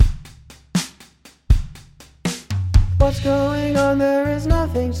What's going on? There is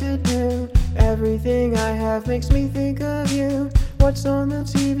nothing to do. Everything I have makes me think of you. What's on the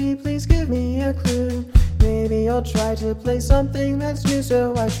TV? Please give me a clue. Maybe I'll try to play something that's new.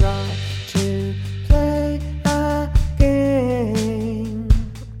 So I try to play a game,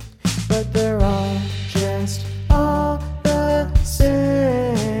 but they're all just all the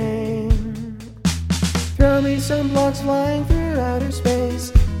same. Throw me some blocks flying through outer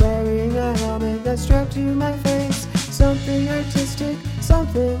space, wearing a helmet that's strapped to my face. Something artistic,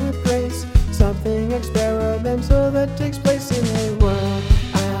 something with grace, something experimental that takes place in a world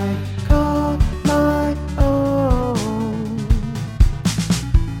I call my own.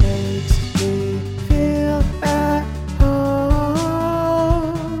 Makes me feel at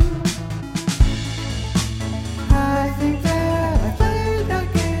home. I think that I played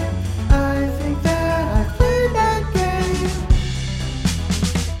that game. I think that I played that game.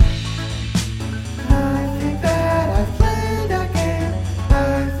 I think that I played that game. I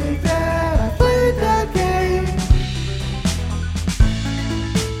think that I played that game.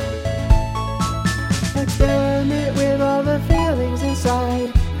 Experiment with all the feelings inside.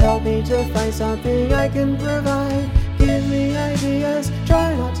 Help me to find something I can provide. Give me ideas,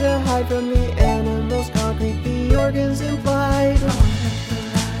 try not to hide from the animals, concrete, the organs implied.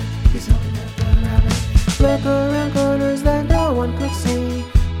 Look around corners that no one could see,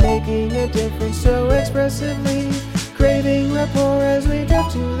 making a difference so expressively. Craving rapport as we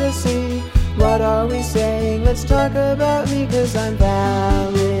drift to the sea. What are we saying? Let's talk about me, 'cause I'm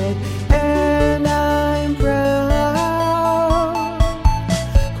valid and I'm proud.